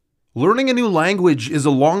Learning a new language is a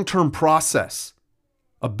long-term process,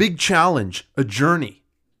 a big challenge, a journey.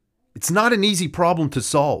 It's not an easy problem to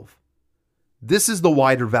solve. This is the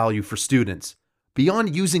wider value for students,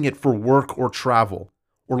 beyond using it for work or travel,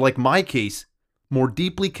 or like my case, more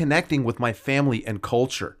deeply connecting with my family and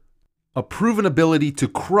culture. A proven ability to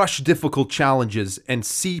crush difficult challenges and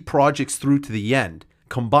see projects through to the end,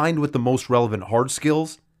 combined with the most relevant hard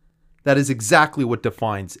skills, that is exactly what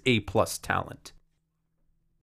defines A+ talent.